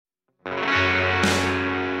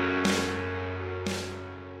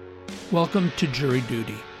Welcome to Jury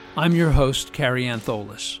Duty. I'm your host, Carrie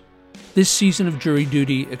Antholis. This season of Jury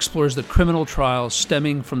Duty explores the criminal trials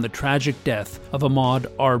stemming from the tragic death of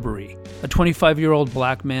Ahmaud Arbery, a 25-year-old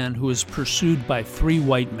black man who was pursued by three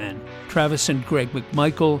white men, Travis and Greg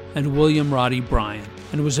McMichael and William Roddy Bryan,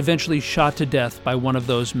 and was eventually shot to death by one of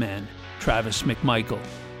those men, Travis McMichael.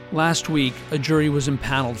 Last week, a jury was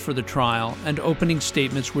impaneled for the trial, and opening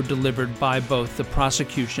statements were delivered by both the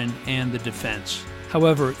prosecution and the defense.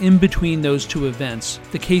 However, in between those two events,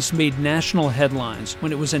 the case made national headlines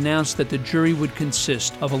when it was announced that the jury would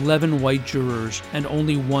consist of 11 white jurors and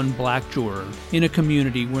only one black juror, in a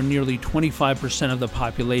community where nearly 25% of the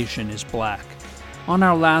population is black. On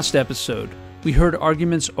our last episode, we heard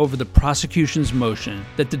arguments over the prosecution's motion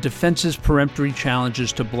that the defense's peremptory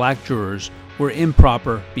challenges to black jurors were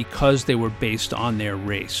improper because they were based on their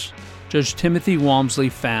race. Judge Timothy Walmsley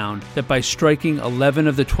found that by striking 11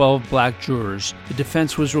 of the 12 black jurors, the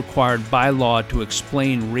defense was required by law to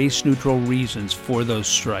explain race-neutral reasons for those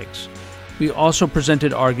strikes. We also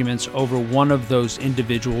presented arguments over one of those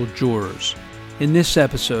individual jurors. In this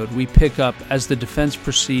episode, we pick up as the defense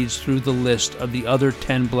proceeds through the list of the other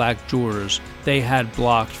 10 black jurors they had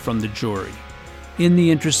blocked from the jury. In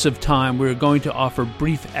the interests of time, we are going to offer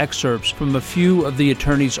brief excerpts from a few of the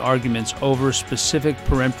attorneys' arguments over specific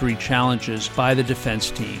peremptory challenges by the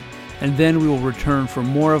defense team. And then we will return for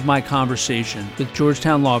more of my conversation with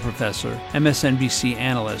Georgetown law professor, MSNBC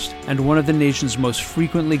analyst, and one of the nation's most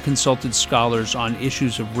frequently consulted scholars on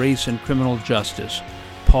issues of race and criminal justice,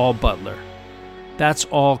 Paul Butler. That's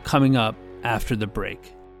all coming up after the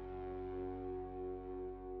break.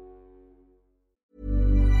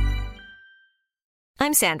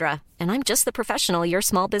 I'm Sandra, and I'm just the professional your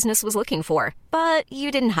small business was looking for. But you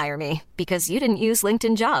didn't hire me because you didn't use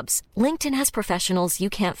LinkedIn Jobs. LinkedIn has professionals you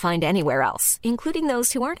can't find anywhere else, including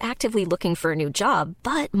those who aren't actively looking for a new job,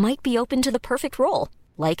 but might be open to the perfect role,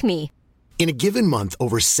 like me. In a given month,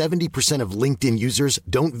 over 70% of LinkedIn users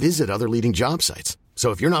don't visit other leading job sites. So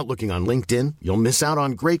if you're not looking on LinkedIn, you'll miss out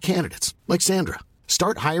on great candidates like Sandra.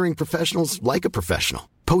 Start hiring professionals like a professional.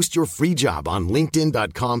 Post your free job on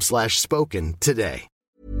linkedin.com/spoken today.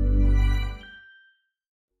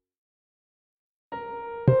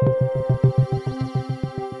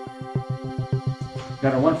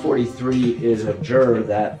 Number 143 is a juror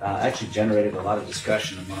that actually generated a lot of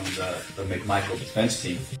discussion among the McMichael defense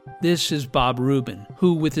team. This is Bob Rubin,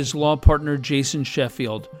 who, with his law partner Jason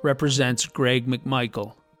Sheffield, represents Greg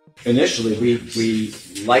McMichael. Initially, we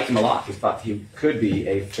liked him a lot. We thought he could be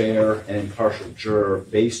a fair and impartial juror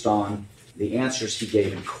based on the answers he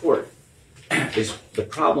gave in court. The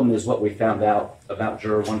problem is what we found out about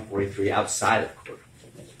Juror 143 outside of court.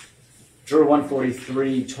 Juror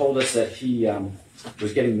 143 told us that he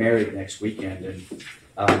was getting married next weekend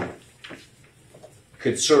and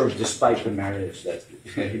could serve despite the marriage, that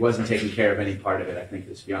he wasn't taking care of any part of it. I think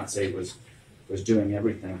his fiancée was doing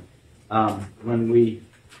everything. When we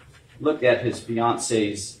looked at his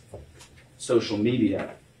fiancée's social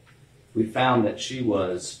media, we found that she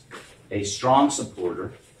was a strong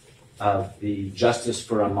supporter of the Justice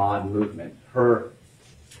for Ahmaud movement.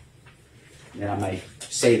 And I might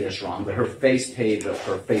say this wrong, but her face page of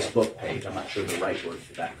her Facebook page, I'm not sure the right word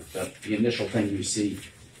for that, but the initial thing you see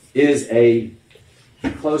is a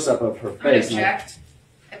close-up of her face. I object.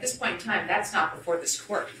 At this point in time, that's not before this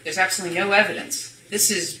court. There's absolutely no evidence.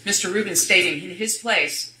 This is Mr. Rubin stating in his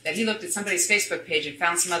place that he looked at somebody's Facebook page and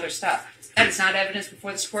found some other stuff. That is not evidence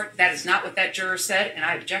before this court. That is not what that juror said, and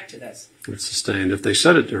I object to this. It's sustained. If they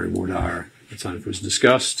said it during voir dire, that's fine. If it was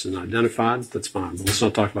discussed and identified, that's fine. But let's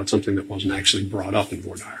not talk about something that wasn't actually brought up in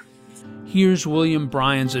voir dire. Here's William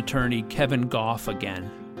Bryan's attorney, Kevin Goff, again.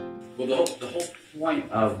 Well, the whole point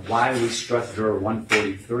of why we struck Juror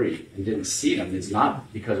 143 and didn't seat him is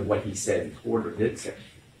not because of what he said in court or did say.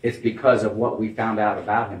 It's because of what we found out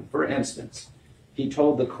about him. For instance, he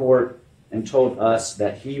told the court and told us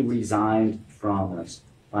that he resigned from, let's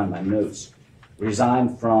find my notes,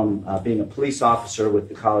 resigned from being a police officer with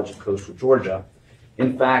the College of Coastal Georgia.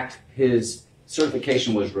 In fact, his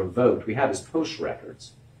certification was revoked. We have his post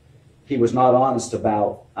records. He was not honest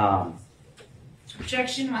about...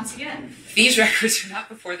 Objection once again. These records are not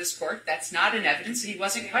before this court. That's not an evidence. He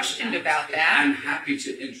wasn't questioned about that. I'm happy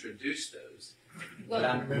to introduce those.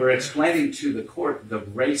 But we're explaining to the court the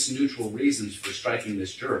race-neutral reasons for striking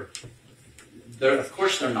this juror. Of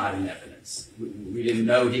course they're not in evidence. We didn't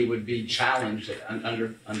know he would be challenged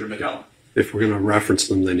under McGowan. If we're going to reference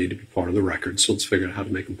them, they need to be part of the record. So let's figure out how to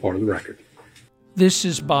make them part of the record. This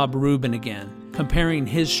is Bob Rubin again, comparing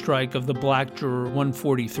his strike of the black juror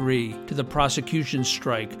 143 to the prosecution's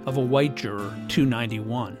strike of a white juror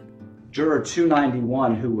 291. Juror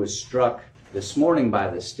 291, who was struck this morning by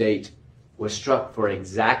the state, was struck for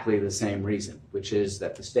exactly the same reason, which is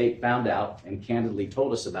that the state found out and candidly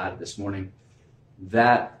told us about it this morning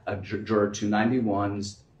that Juror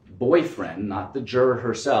 291's boyfriend, not the juror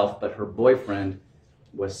herself, but her boyfriend,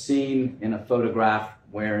 was seen in a photograph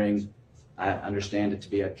wearing, I understand it to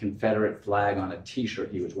be a Confederate flag on a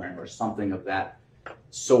T-shirt he was wearing or something of that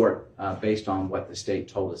sort, based on what the state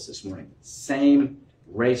told us this morning. Same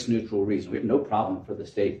race-neutral reason. We have no problem for the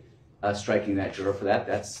state striking that juror for that.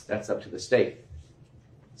 That's up to the state.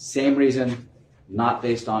 Same reason, not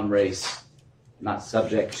based on race, not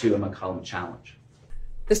subject to a McCollum challenge.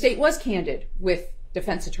 The state was candid with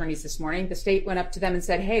defense attorneys this morning. The state went up to them and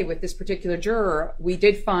said, hey, with this particular juror, we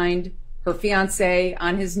did find her fiance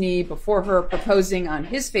on his knee before her proposing on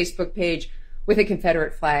his Facebook page with a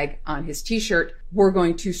Confederate flag on his T-shirt. We're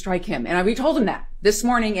going to strike him. And we told him that this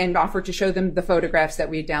morning and offered to show them the photographs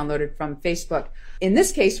that we downloaded from Facebook. In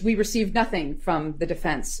this case, we received nothing from the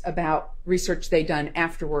defense about research they'd done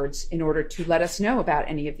afterwards in order to let us know about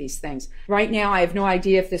any of these things. Right now, I have no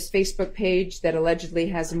idea if this Facebook page that allegedly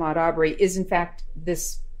has Ahmaud Arbery is in fact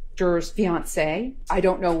this juror's fiance. I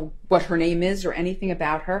don't know what her name is or anything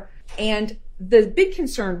about her. And the big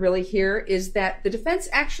concern really here is that the defense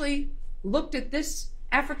actually looked at this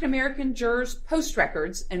African-American juror's post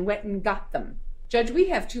records and went and got them. Judge, we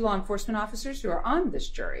have 2 law enforcement officers who are on this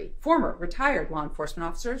jury, former retired law enforcement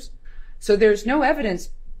officers. So there's no evidence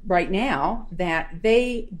right now that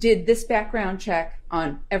they did this background check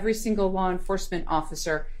on every single law enforcement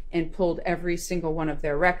officer and pulled every single one of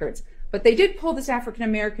their records. But they did pull this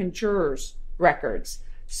African-American juror's records.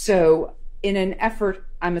 So in an effort,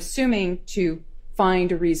 I'm assuming, to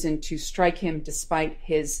find a reason to strike him despite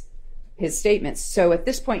his statements. So at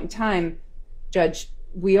this point in time, Judge,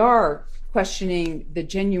 we are questioning the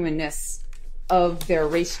genuineness of their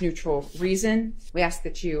race-neutral reason. We ask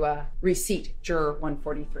that you reseat Juror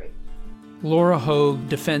 143. Laura Hogue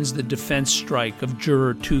defends the defense strike of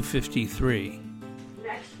Juror 253.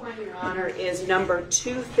 Next one, Your Honor, is number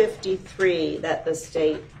 253 that the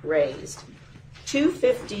state raised.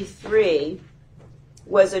 253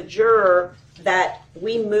 was a juror that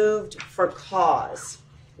we moved for cause.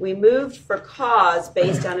 We moved for cause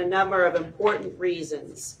based on a number of important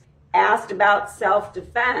reasons. Asked about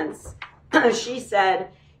self-defense, she said,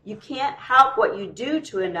 you can't help what you do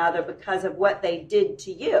to another because of what they did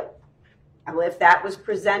to you. Well, if that was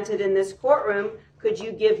presented in this courtroom, could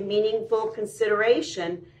you give meaningful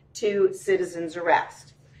consideration to citizen's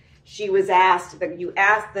arrest? She was asked,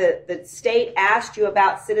 the state asked you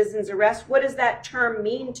about citizen's arrest. What does that term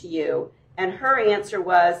mean to you? And her answer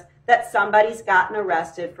was that somebody's gotten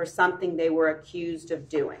arrested for something they were accused of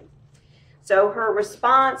doing. So her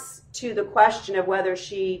response to the question of whether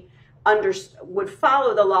she would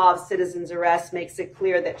follow the law of citizen's arrest makes it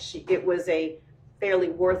clear that it was a fairly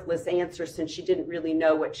worthless answer since she didn't really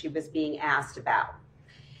know what she was being asked about.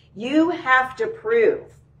 You have to prove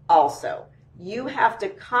also. You have to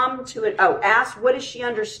come to it. Asked what does she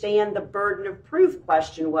understand the burden of proof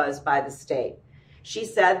question was by the state. She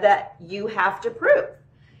said that you have to prove.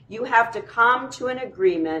 You have to come to an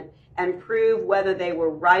agreement and prove whether they were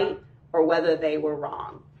right or whether they were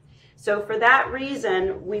wrong. So for that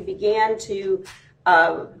reason, we began to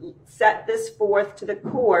set this forth to the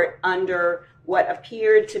court under what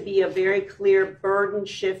appeared to be a very clear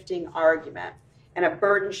burden-shifting argument and a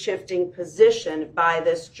burden-shifting position by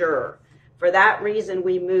this juror. For that reason,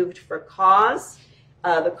 we moved for cause.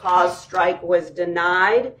 The cause strike was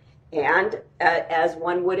denied, and as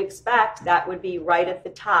one would expect, that would be right at the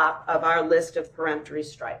top of our list of peremptory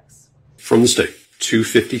strikes. From the state,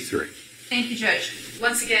 253. Thank you, Judge.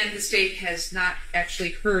 Once again, the state has not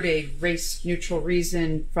actually heard a race-neutral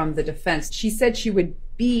reason from the defense. She said she would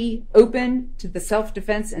be open to the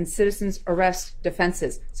self-defense and citizen's arrest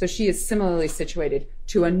defenses. So she is similarly situated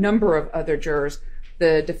to a number of other jurors.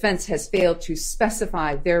 The defense has failed to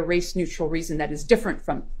specify their race-neutral reason that is different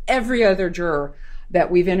from every other juror that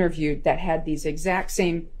we've interviewed that had these exact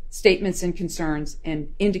same statements and concerns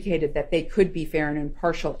and indicated that they could be fair and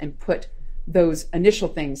impartial and put those initial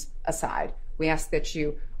things aside. We ask that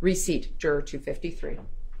you reseat Juror 253.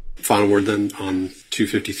 Final word then on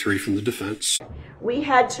 253 from the defense. We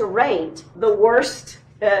had to rate the worst,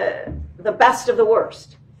 the best of the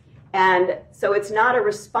worst. And so it's not a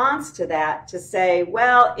response to that to say,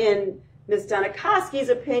 well, in Ms. Dunikoski's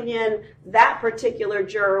opinion, that particular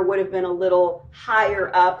juror would have been a little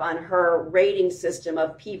higher up on her rating system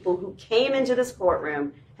of people who came into this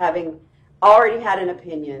courtroom having already had an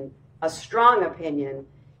opinion, a strong opinion,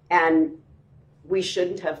 and we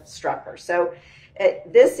shouldn't have struck her. So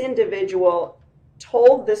this individual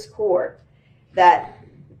told this court that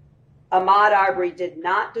Ahmaud Arbery did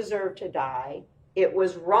not deserve to die. It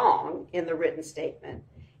was wrong in the written statement,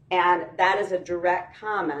 and that is a direct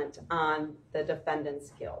comment on the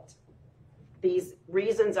defendant's guilt. These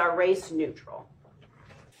reasons are race neutral.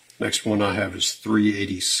 Next one I have is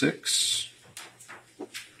 386.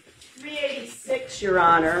 386, Your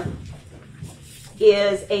Honor,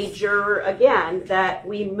 is a juror, again, that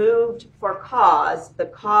we moved for cause. The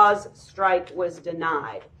cause strike was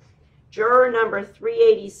denied. Juror number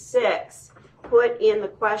 386 put in the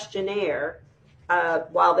questionnaire,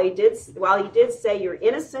 while he did say you're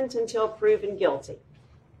innocent until proven guilty.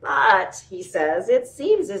 But, he says, it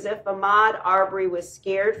seems as if Ahmaud Arbery was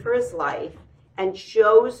scared for his life and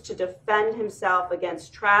chose to defend himself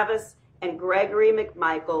against Travis and Gregory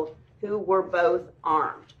McMichael, who were both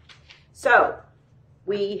armed. So,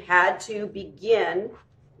 we had to begin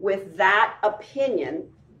with that opinion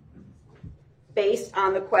based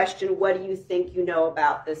on the question, what do you think you know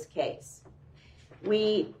about this case?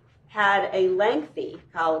 We had a lengthy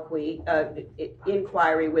colloquy,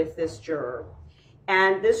 inquiry with this juror,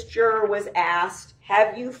 and this juror was asked,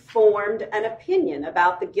 have you formed an opinion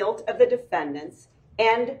about the guilt of the defendants?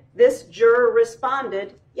 And this juror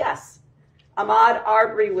responded, yes. Ahmaud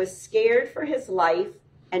Arbery was scared for his life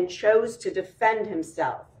and chose to defend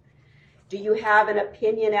himself. Do you have an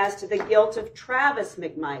opinion as to the guilt of Travis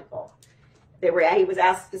McMichael? He was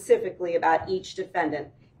asked specifically about each defendant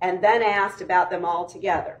and then asked about them all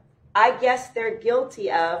together. I guess they're guilty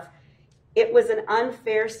of, it was an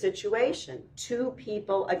unfair situation, 2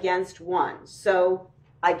 people against 1. So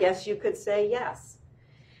I guess you could say yes.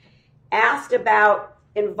 Asked about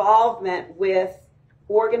involvement with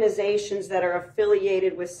organizations that are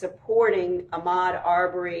affiliated with supporting Ahmaud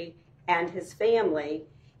Arbery and his family,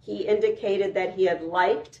 he indicated that he had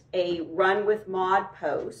liked a Run with Maud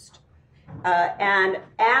post and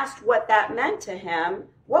asked what that meant to him.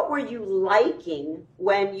 What were you liking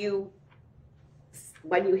when you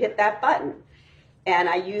hit that button? And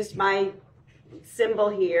I used my symbol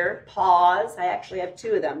here, pause. I actually have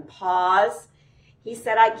 2 of them. Pause. He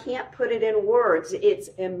said, I can't put it in words. It's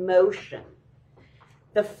emotion.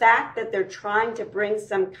 The fact that they're trying to bring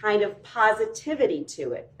some kind of positivity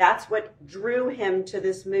to it, that's what drew him to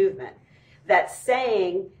this movement. That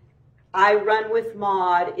saying, I Run with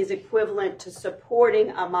Maud is equivalent to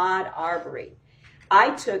supporting Ahmaud Arbery. I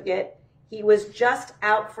took it, he was just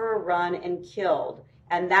out for a run and killed.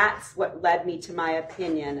 And that's what led me to my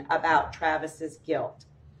opinion about Travis's guilt.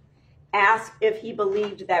 Asked if he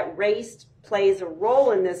believed that race plays a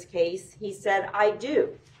role in this case, he said, I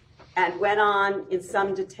do, and went on in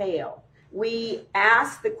some detail. We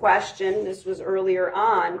asked the question, this was earlier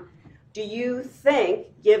on, do you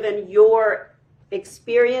think, given your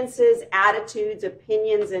experiences, attitudes,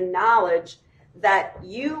 opinions, and knowledge, that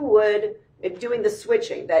you would, doing the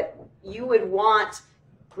switching, that you would want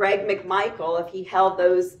Greg McMichael, if he held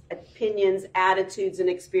those opinions, attitudes, and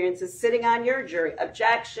experiences sitting on your jury?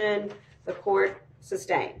 Objection, the court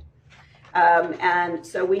sustained. And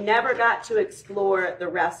so we never got to explore the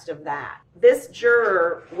rest of that. This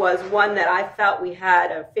juror was one that I felt we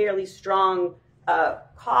had a fairly strong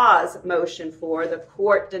cause motion for. The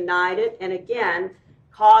court denied it. And again,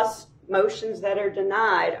 cause motions that are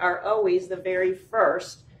denied are always the very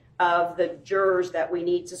first of the jurors that we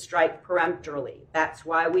need to strike peremptorily. That's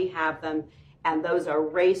why we have them. And those are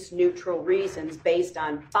race-neutral reasons based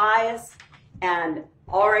on bias and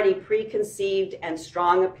already preconceived and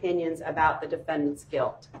strong opinions about the defendant's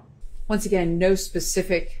guilt. Once again, no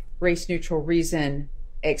specific race-neutral reason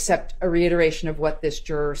except a reiteration of what this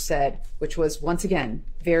juror said, which was, once again,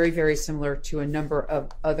 very, very similar to a number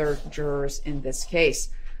of other jurors in this case.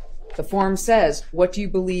 The form says, what do you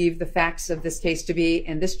believe the facts of this case to be?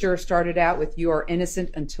 And this juror started out with, you are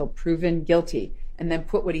innocent until proven guilty, and then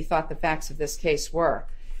put what he thought the facts of this case were.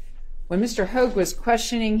 When Mr. Hogue was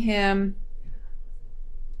questioning him,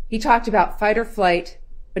 he talked about fight or flight,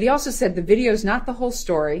 but he also said the video is not the whole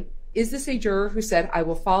story. Is this a juror who said, I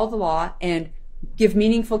will follow the law and give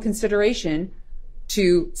meaningful consideration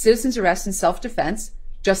to citizen's arrest and self-defense,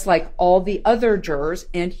 just like all the other jurors?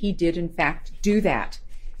 And he did, in fact, do that.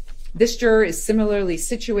 This juror is similarly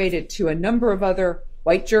situated to a number of other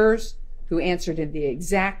white jurors who answered in the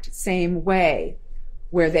exact same way,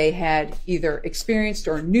 where they had either experienced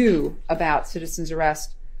or knew about citizen's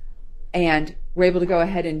arrest and were able to go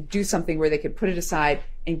ahead and do something where they could put it aside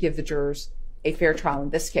and give the jurors a fair trial in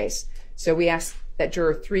this case. So we ask that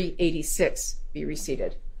juror 386 be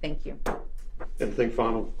reseated. Thank you. Anything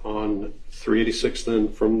final on 386 then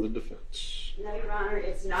from the defense? No, Your Honor,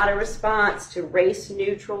 it's not a response to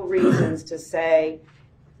race-neutral reasons to say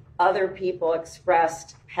other people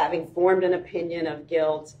expressed having formed an opinion of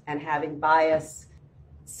guilt and having bias.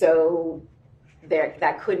 So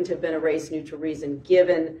that couldn't have been a race-neutral reason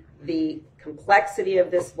given the complexity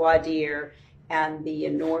of this voir dire and the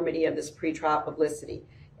enormity of this pretrial publicity.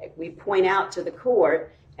 We point out to the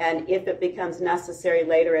court, and if it becomes necessary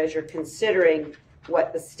later as you're considering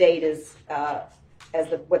what the state is,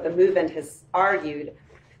 what the movement has argued,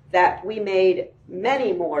 that we made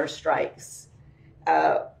many more strikes.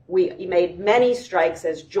 We made many strikes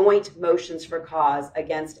as joint motions for cause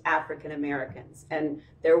against African Americans. And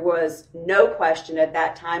there was no question at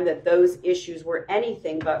that time that those issues were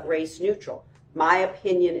anything but race neutral. My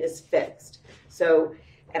opinion is fixed. So,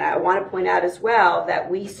 and I want to point out as well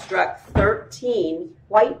that we struck 13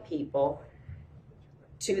 white people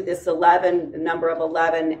to this number of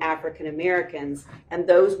 11 African Americans, and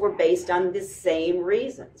those were based on the same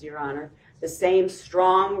reasons, Your Honor, the same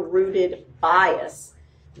strong-rooted bias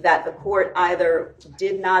that the court either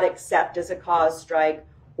did not accept as a cause strike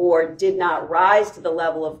or did not rise to the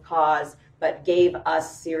level of cause, but gave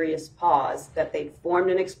us serious pause, that they formed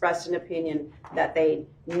and expressed an opinion, that they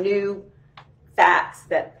knew facts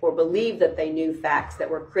that, or believed that they knew facts that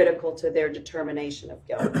were critical to their determination of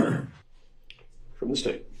guilt. From the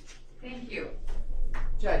state. Thank you,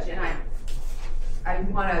 Judge. And I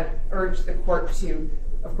want to urge the court to,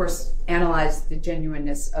 of course, analyze the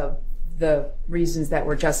genuineness of the reasons that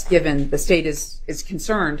were just given. The state is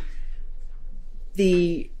concerned.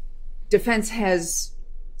 The defense has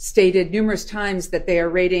stated numerous times that they are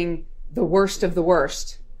rating the worst of the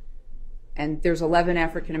worst. And there's 11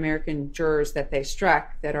 African American jurors that they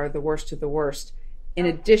struck that are the worst of the worst. In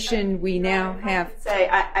addition, we now have...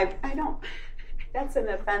 I don't... That's an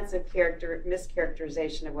offensive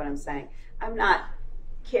mischaracterization of what I'm saying. I'm not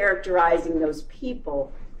characterizing those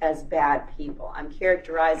people as bad people. I'm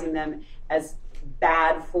characterizing them as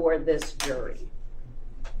bad for this jury.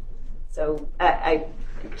 So I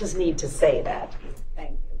just need to say that.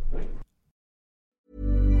 Thank you.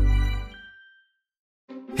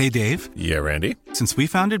 Hey, Dave. Yeah, Randy. Since we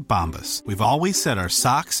founded Bombas, we've always said our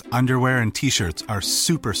socks, underwear, and T-shirts are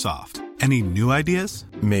super soft. Any new ideas?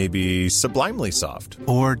 Maybe sublimely soft.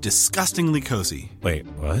 Or disgustingly cozy. Wait,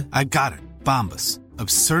 what? I got it. Bombas.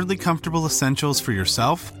 Absurdly comfortable essentials for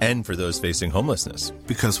yourself and for those facing homelessness.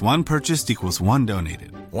 Because one purchased equals one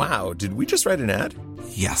donated. Wow, did we just write an ad?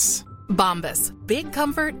 Yes. Bombas. Big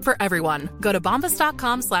comfort for everyone. Go to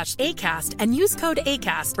bombas.com/ACAST and use code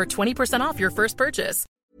ACAST for 20% off your first purchase.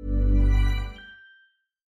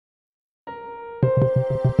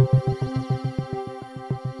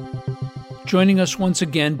 Joining us once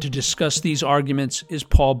again to discuss these arguments is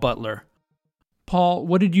Paul Butler. Paul,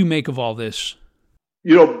 what did you make of all this?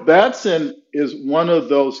 You know, Batson is one of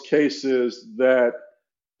those cases that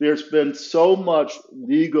there's been so much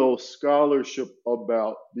legal scholarship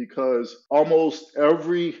about, because almost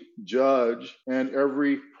every judge and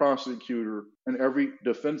every prosecutor and every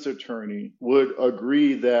defense attorney would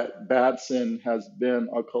agree that Batson has been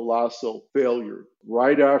a colossal failure.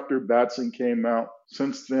 Right after Batson came out,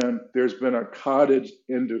 since then, there's been a cottage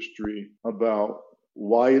industry about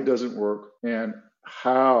why it doesn't work and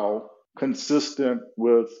how consistent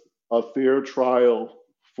with a fair trial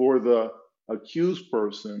for the accused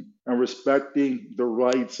person and respecting the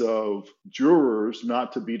rights of jurors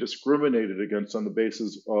not to be discriminated against on the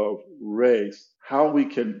basis of race, how we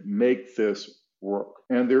can make this work.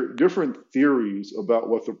 And there are different theories about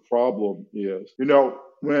what the problem is. You know,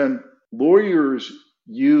 when lawyers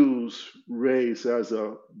use race as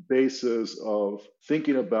a basis of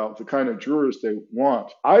thinking about the kind of jurors they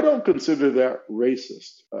want, I don't consider that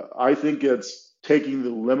racist. I think it's taking the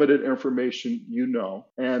limited information you know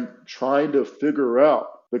and trying to figure out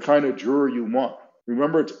the kind of juror you want.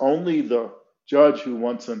 Remember, it's only the judge who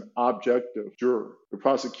wants an objective juror. The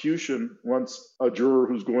prosecution wants a juror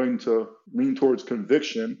who's going to lean towards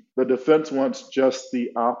conviction. The defense wants just the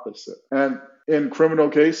opposite. And in criminal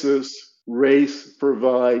cases, race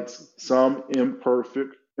provides some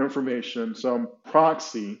imperfect information, some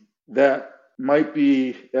proxy that might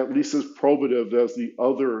be at least as probative as the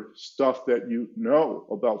other stuff that you know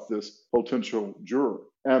about this potential juror.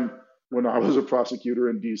 And when I was a prosecutor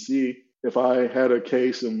in DC, if I had a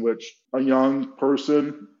case in which a young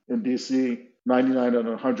person in DC, 99 out of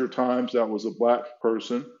 100 times that was a black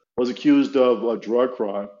person, was accused of a drug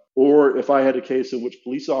crime, or if I had a case in which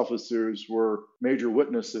police officers were major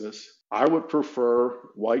witnesses, I would prefer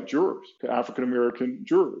white jurors to African American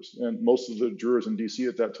jurors. And most of the jurors in DC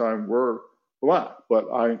at that time were black, but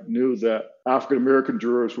I knew that African American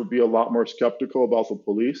jurors would be a lot more skeptical about the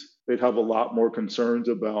police. They'd have a lot more concerns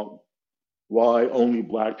about why only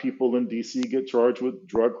black people in DC get charged with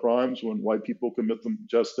drug crimes when white people commit them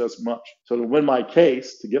just as much. So to win my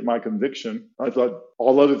case, to get my conviction, I thought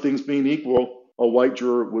all other things being equal, a white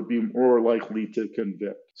juror would be more likely to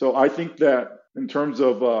convict. So I think that in terms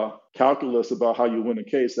of calculus about how you win a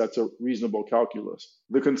case, that's a reasonable calculus.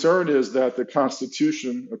 The concern is that the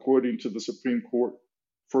Constitution, according to the Supreme Court,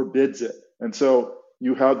 forbids it. And so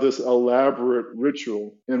you have this elaborate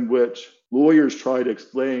ritual in which lawyers try to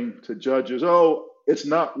explain to judges, oh, it's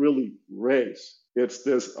not really race, it's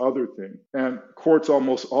this other thing. And courts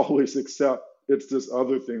almost always accept it's this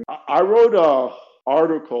other thing. I wrote an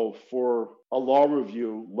article for a law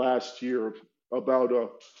review last year about a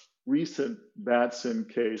recent Batson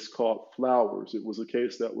case called Flowers. It was a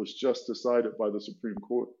case that was just decided by the Supreme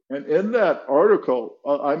Court. And in that article,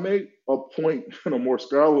 I made a point in a more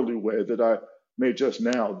scholarly way that I made just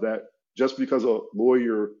now, that just because a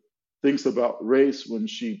lawyer thinks about race when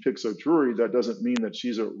she picks a jury, that doesn't mean that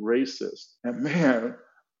she's a racist. And man,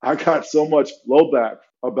 I got so much blowback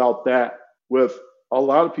about that, with a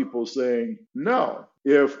lot of people saying, no,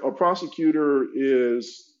 if a prosecutor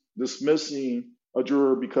is dismissing a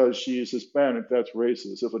juror because she is Hispanic, that's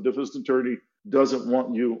racist. If a defense attorney doesn't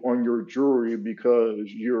want you on your jury because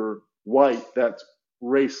you're white, that's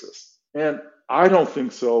racist. And I don't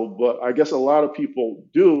think so, but I guess a lot of people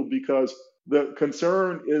do, because the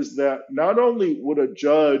concern is that not only would a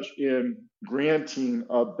judge in granting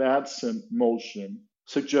a Batson motion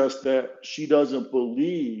suggest that she doesn't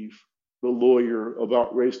believe the lawyer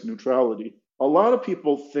about race neutrality, a lot of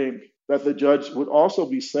people think that the judge would also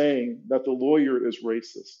be saying that the lawyer is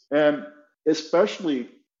racist. And especially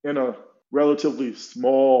in a relatively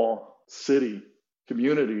small city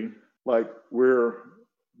community, like where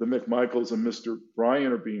the McMichaels and Mr.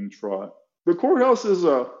 Bryan are being tried, the courthouse is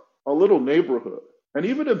a little neighborhood. And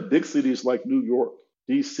even in big cities like New York,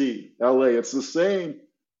 DC, LA, it's the same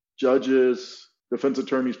judges, defense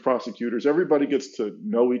attorneys, prosecutors. Everybody gets to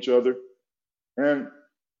know each other. And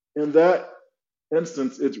in that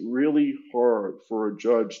instance, it's really hard for a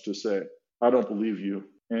judge to say, I don't believe you,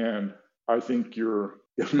 and I think you're,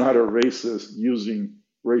 if not a racist, using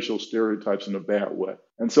racial stereotypes in a bad way.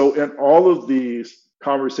 And so in all of these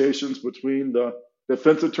conversations between the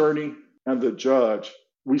defense attorney and the judge,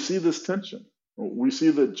 we see this tension. We see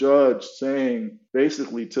the judge saying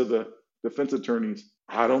basically to the defense attorneys,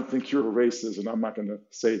 I don't think you're a racist, and I'm not going to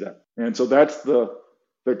say that. And so that's the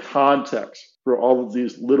context for all of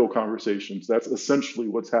these little conversations. That's essentially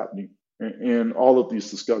what's happening in all of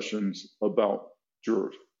these discussions about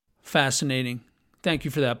jurors. Fascinating. Thank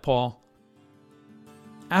you for that, Paul.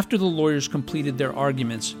 After the lawyers completed their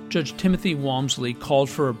arguments, Judge Timothy Walmsley called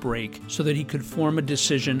for a break so that he could form a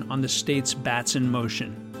decision on the state's Batson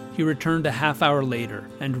motion. He returned a half hour later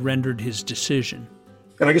and rendered his decision.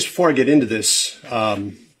 And I guess before I get into this,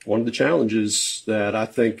 one of the challenges that I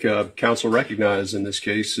think counsel recognized in this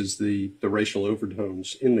case is the racial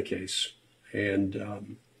overtones in the case.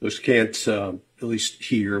 And those can't, at least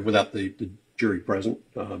here, without the jury present,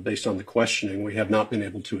 based on the questioning, we have not been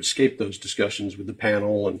able to escape those discussions with the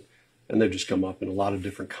panel, and they've just come up in a lot of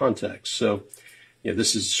different contexts. So,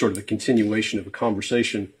 this is sort of a continuation of a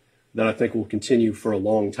conversation that I think will continue for a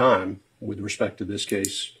long time with respect to this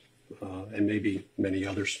case, and maybe many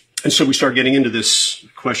others. And so we start getting into this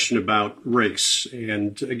question about race.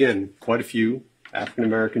 And again, quite a few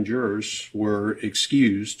African-American jurors were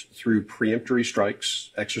excused through preemptory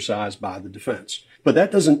strikes exercised by the defense. But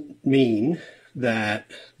that doesn't mean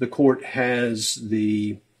that the court has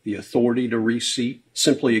the authority to reseat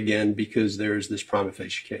simply, again, because there's this prima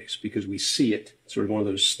facie case, because we see it. Sort of one of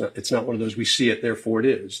those, it's not one of those we see it, therefore it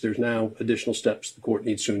is. There's now additional steps the court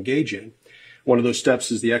needs to engage in. One of those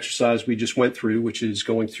steps is the exercise we just went through, which is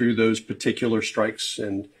going through those particular strikes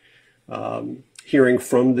and hearing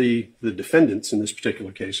from the defendants in this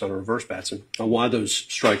particular case on a reverse Batson on why those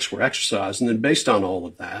strikes were exercised. And then based on all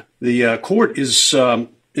of that, the court is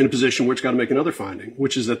in a position where it's got to make another finding,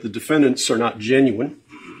 which is that the defendants are not genuine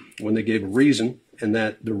when they gave a reason, and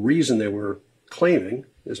that the reason they were claiming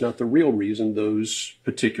is not the real reason those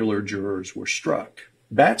particular jurors were struck.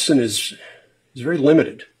 Batson is very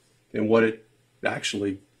limited in what it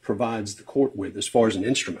actually provides the court with as far as an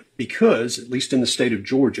instrument, because, at least in the state of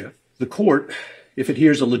Georgia, the court, if it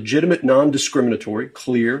hears a legitimate, non-discriminatory,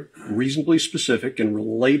 clear, reasonably specific, and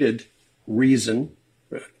related reason,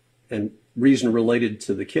 and reason related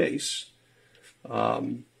to the case,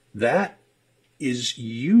 that is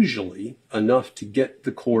usually enough to get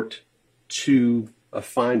the court to a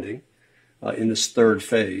finding in this third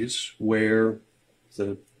phase, where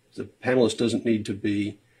the panelist doesn't need to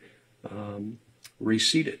be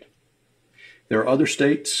reseated. There are other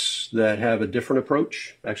states that have a different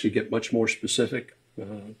approach, actually get much more specific.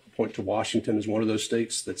 I'll point to Washington as one of those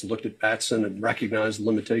states that's looked at Batson and recognized the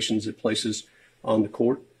limitations it places on the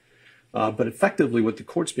court. But effectively, what the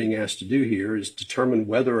court's being asked to do here is determine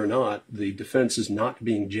whether or not the defense is not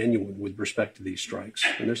being genuine with respect to these strikes.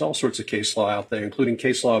 And there's all sorts of case law out there, including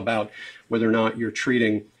case law about whether or not you're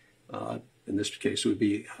treating, in this case, it would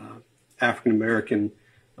be African-American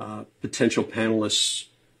potential panelists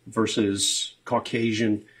versus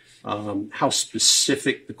Caucasian, how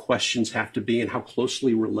specific the questions have to be and how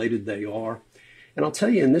closely related they are. And I'll tell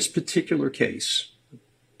you, in this particular case,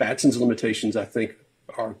 Batson's limitations, I think,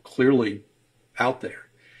 are clearly out there.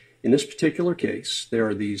 In this particular case, there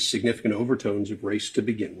are these significant overtones of race to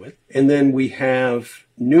begin with. And then we have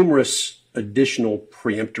numerous additional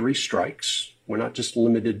preemptory strikes. We're not just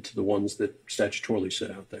limited to the ones that statutorily sit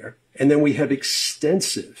out there. And then we have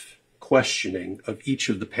extensive questioning of each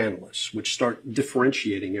of the panelists, which start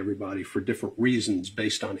differentiating everybody for different reasons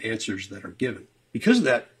based on answers that are given. Because of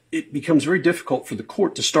that, it becomes very difficult for the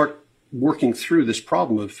court to start working through this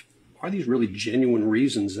problem of, are these really genuine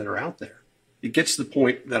reasons that are out there? It gets to the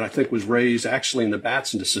point that I think was raised actually in the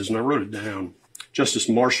Batson decision. I wrote it down. Justice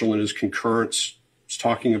Marshall in his concurrence was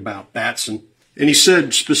talking about Batson. And he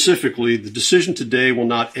said specifically, the decision today will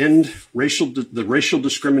not end the racial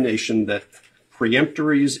discrimination that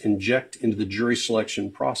preemptories inject into the jury selection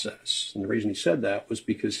process. And the reason he said that was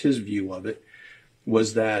because his view of it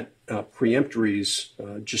was that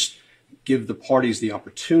preemptories just give the parties the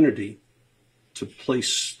opportunity to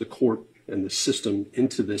place the court and the system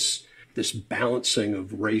into this balancing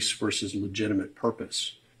of race versus legitimate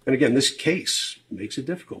purpose. And again, this case makes it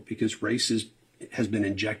difficult because race has been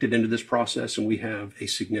injected into this process, and we have a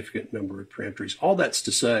significant number of preemptories. All that's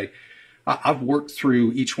to say, I've worked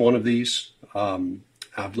through each one of these.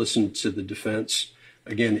 I've listened to the defense.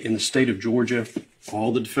 Again, in the state of Georgia,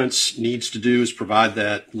 all the defense needs to do is provide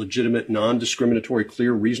that legitimate, non-discriminatory,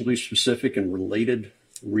 clear, reasonably specific, and related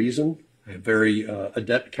reason. I have very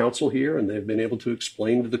adept counsel here, and they've been able to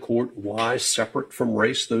explain to the court why, separate from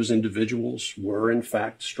race, those individuals were in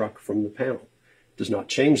fact struck from the panel. It does not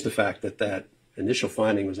change the fact that that initial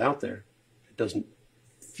finding was out there. It doesn't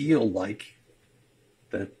feel like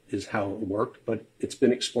that is how it worked, but it's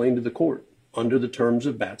been explained to the court under the terms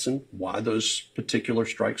of Batson why those particular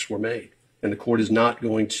strikes were made. And the court is not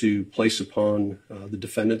going to place upon the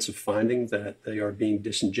defendants a finding that they are being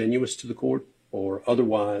disingenuous to the court or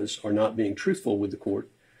otherwise are not being truthful with the court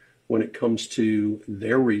when it comes to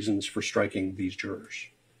their reasons for striking these jurors.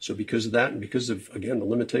 So because of that, and because of, again, the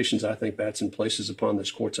limitations I think Batson places upon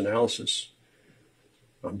this court's analysis,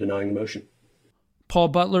 I'm denying the motion. Paul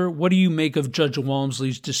Butler, what do you make of Judge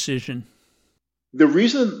Walmsley's decision? The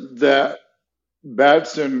reason that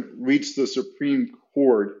Batson reached the Supreme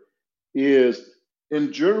Court is,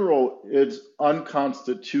 in general, it's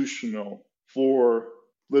unconstitutional for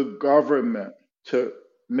the government to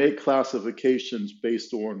make classifications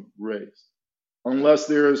based on race, unless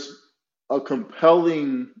there's a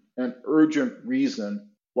compelling and urgent reason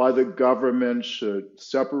why the government should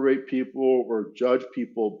separate people or judge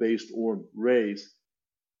people based on race.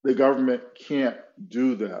 The government can't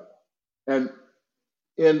do that. And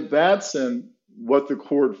in Batson, what the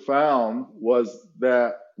court found was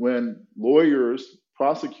that when lawyers,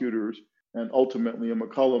 prosecutors, and ultimately in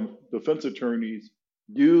McCollum, defense attorneys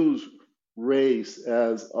use race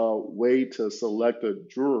as a way to select a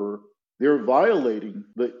juror, they're violating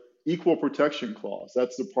the Equal Protection Clause.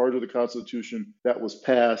 That's the part of the Constitution that was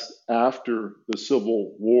passed after the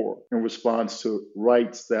Civil War in response to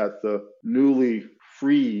rights that the newly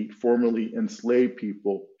free, formerly enslaved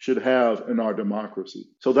people should have in our democracy.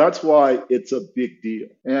 So that's why it's a big deal.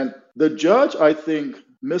 And the judge, I think,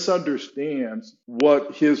 misunderstands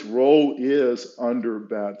what his role is under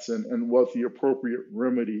Batson and what the appropriate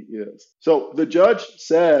remedy is. So the judge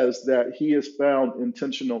says that he has found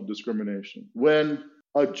intentional discrimination. When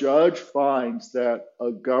a judge finds that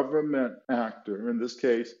a government actor, in this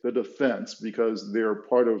case, the defense, because they're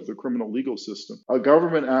part of the criminal legal system, a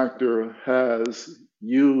government actor has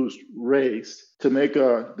used race to make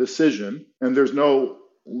a decision and there's no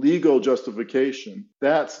legal justification,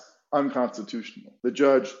 that's unconstitutional. The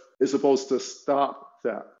judge is supposed to stop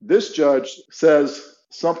that. This judge says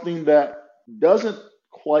something that doesn't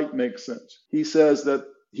quite make sense. He says that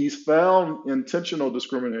he's found intentional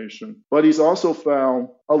discrimination, but he's also found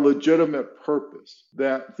a legitimate purpose,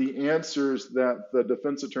 that the answers that the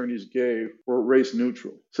defense attorneys gave were race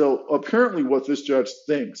neutral. So apparently what this judge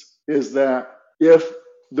thinks is that if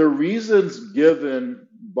the reasons given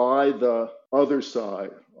by the other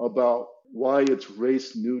side about why it's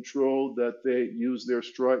race neutral that they use their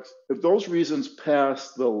strikes. If those reasons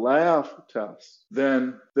pass the laugh test,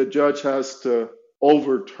 then the judge has to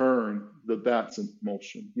overturn the Batson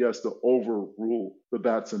motion. He has to overrule the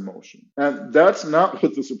Batson motion. And that's not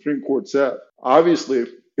what the Supreme Court said. Obviously,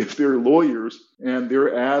 if they're lawyers and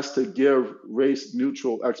they're asked to give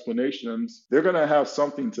race-neutral explanations, they're going to have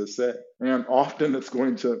something to say. And often it's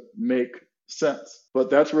going to make sense. But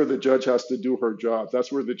that's where the judge has to do her job.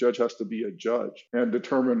 That's where the judge has to be a judge and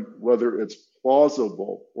determine whether it's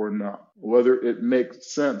plausible or not, whether it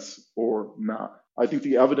makes sense or not. I think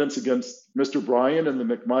the evidence against Mr. Bryan and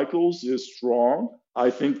the McMichaels is strong. I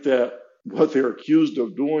think that what they're accused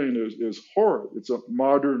of doing is horrid. It's a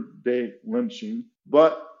modern day lynching.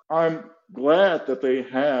 But I'm glad that they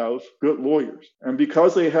have good lawyers. And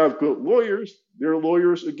because they have good lawyers, their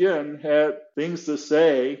lawyers, again, had things to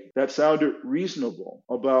say that sounded reasonable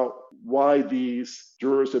about why these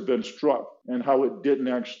jurors had been struck and how it didn't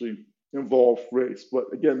actually involve race. But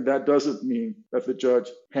again, that doesn't mean that the judge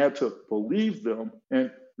had to believe them.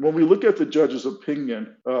 And when we look at the judge's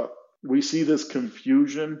opinion, we see this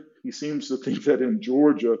confusion. He seems to think that in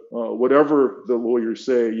Georgia, whatever the lawyers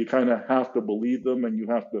say, you kind of have to believe them and you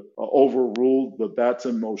have to overrule the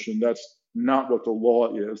Batson motion. That's not what the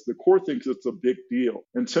law is. The court thinks it's a big deal.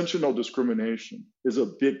 Intentional discrimination is a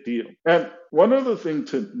big deal. And one other thing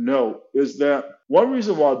to note is that one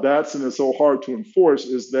reason why Batson is so hard to enforce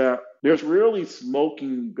is that there's rarely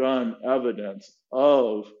smoking gun evidence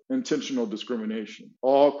of intentional discrimination.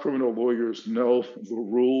 All criminal lawyers know the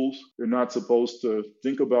rules. You're not supposed to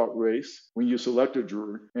think about race when you select a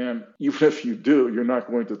jury. And even if you do, you're not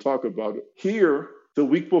going to talk about it. Here, the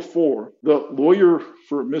week before, the lawyer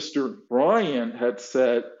for Mr. Bryan had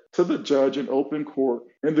said to the judge in open court,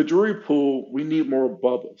 in the jury pool, we need more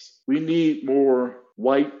Bubbas. We need more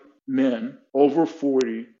white men over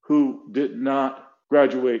 40 who did not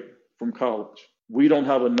graduate from college. We don't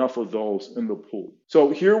have enough of those in the pool.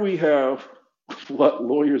 So here we have what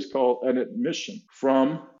lawyers call an admission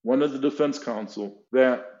from one of the defense counsel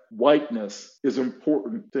that whiteness is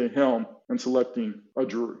important to him in selecting a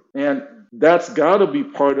jury. And that's got to be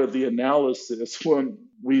part of the analysis when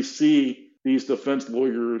we see these defense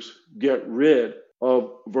lawyers get rid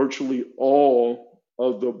of virtually all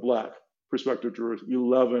of the Black prospective jurors,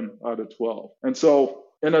 11 out of 12. And so,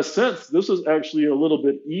 in a sense, this is actually a little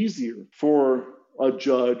bit easier for a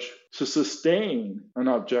judge to sustain an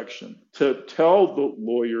objection, to tell the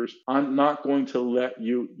lawyers, I'm not going to let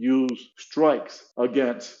you use strikes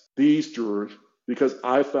against these jurors because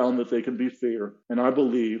I found that they can be fair. And I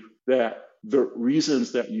believe that the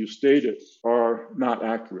reasons that you stated are not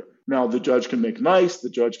accurate. Now, the judge can make nice. The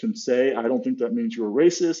judge can say, I don't think that means you're a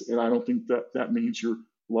racist. And I don't think that that means you're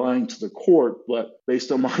lying to the court. But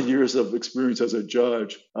based on my years of experience as a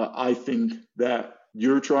judge, I think that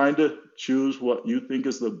you're trying to choose what you think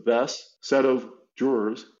is the best set of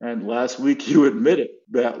jurors. And last week you admitted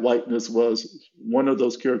that whiteness was one of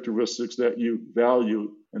those characteristics that you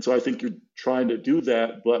value. And so I think you're trying to do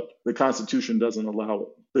that, but the Constitution doesn't allow it.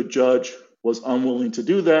 The judge was unwilling to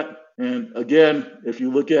do that. And again, if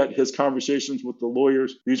you look at his conversations with the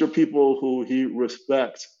lawyers, these are people who he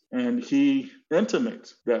respects. And he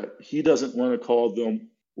intimates that he doesn't want to call them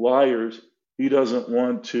liars. He doesn't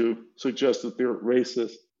want to suggest that they're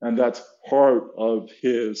racist. And that's part of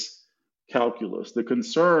his calculus. The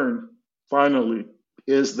concern, finally,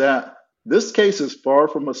 is that this case is far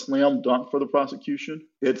from a slam dunk for the prosecution.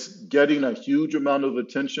 It's getting a huge amount of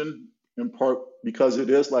attention, in part because it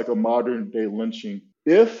is like a modern day lynching.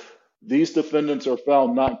 If these defendants are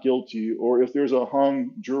found not guilty, or if there's a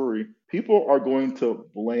hung jury, people are going to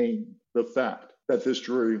blame the fact that this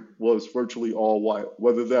jury was virtually all white.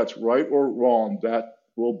 Whether that's right or wrong, that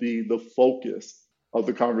will be the focus of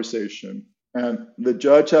the conversation. And the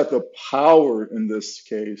judge had the power in this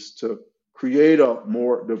case to create a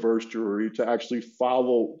more diverse jury, to actually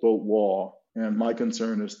follow the law. And my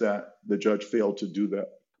concern is that the judge failed to do that.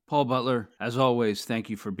 Paul Butler, as always, thank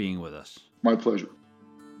you for being with us. My pleasure.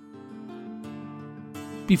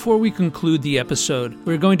 Before we conclude the episode,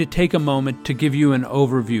 we're going to take a moment to give you an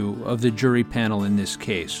overview of the jury panel in this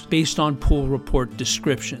case, based on pool report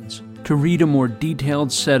descriptions. To read a more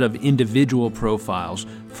detailed set of individual profiles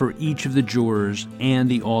for each of the jurors and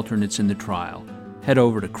the alternates in the trial, head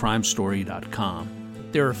over to crimestory.com.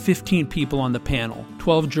 There are 15 people on the panel,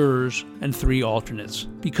 12 jurors and 3 alternates.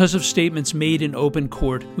 Because of statements made in open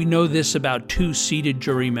court, we know this about 2 seated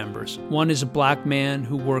jury members. One is a Black man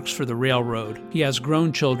who works for the railroad. He has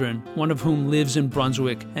grown children, one of whom lives in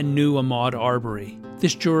Brunswick and knew Ahmaud Arbery.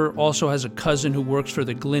 This juror also has a cousin who works for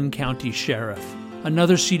the Glynn County Sheriff.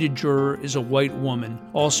 Another seated juror is a white woman,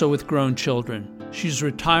 also with grown children. She's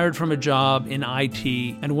retired from a job in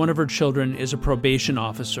IT, and one of her children is a probation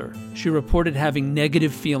officer. She reported having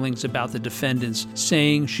negative feelings about the defendants,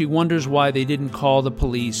 saying she wonders why they didn't call the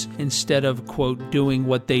police instead of, quote, doing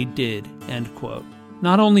what they did, end quote.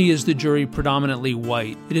 Not only is the jury predominantly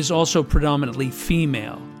white, it is also predominantly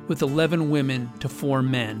female, with 11 women to 4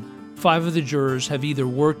 men. 5 of the jurors have either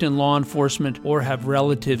worked in law enforcement or have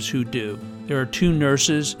relatives who do. There are 2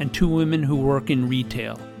 nurses and 2 women who work in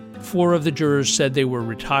retail. 4 of the jurors said they were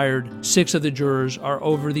retired, 6 of the jurors are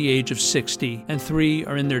over the age of 60, and 3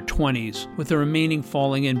 are in their 20s, with the remaining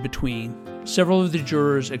falling in between. Several of the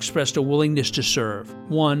jurors expressed a willingness to serve.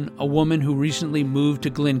 One, a woman who recently moved to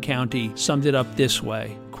Glynn County, summed it up this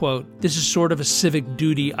way, quote, "This is sort of a civic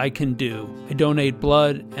duty I can do. I donate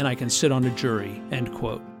blood and I can sit on a jury," end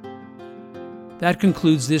quote. That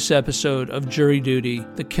concludes this episode of Jury Duty,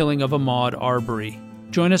 the killing of Ahmaud Arbery.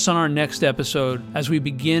 Join us on our next episode as we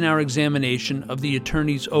begin our examination of the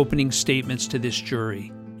attorney's opening statements to this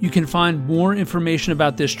jury. You can find more information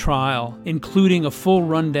about this trial, including a full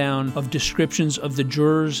rundown of descriptions of the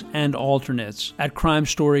jurors and alternates, at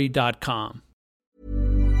crimestory.com.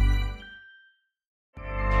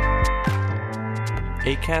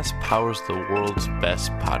 Acast powers the world's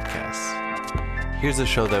best podcasts. Here's a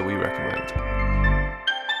show that we recommend.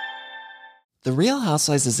 The Real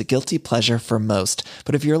Housewives is a guilty pleasure for most,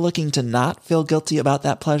 but if you're looking to not feel guilty about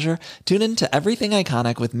that pleasure, tune in to Everything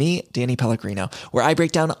Iconic with me, Danny Pellegrino, where I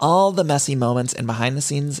break down all the messy moments and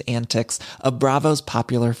behind-the-scenes antics of Bravo's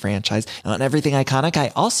popular franchise. And on Everything Iconic,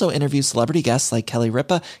 I also interview celebrity guests like Kelly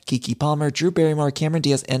Ripa, Keke Palmer, Drew Barrymore, Cameron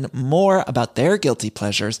Diaz, and more about their guilty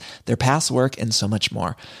pleasures, their past work, and so much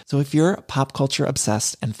more. So if you're pop culture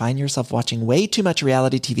obsessed and find yourself watching way too much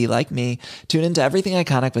reality TV like me, tune in to Everything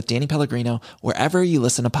Iconic with Danny Pellegrino, wherever you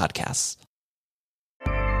listen to podcasts.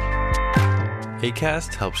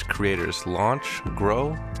 Acast helps creators launch,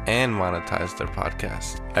 grow, and monetize their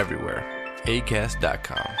podcasts everywhere.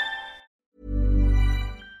 Acast.com.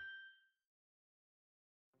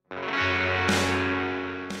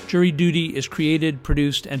 Jury Duty is created,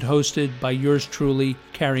 produced, and hosted by yours truly,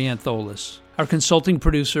 Carrie Antholis. Our consulting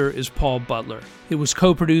producer is Paul Butler. It was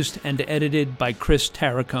co-produced and edited by Chris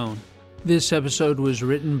Tarracone. This episode was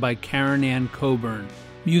written by Karen Ann Coburn.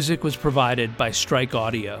 Music was provided by Strike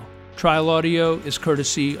Audio. Trial audio is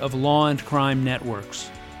courtesy of Law and Crime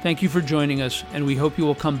Networks. Thank you for joining us, and we hope you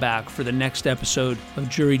will come back for the next episode of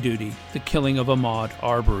Jury Duty, the killing of Ahmaud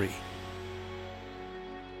Arbery.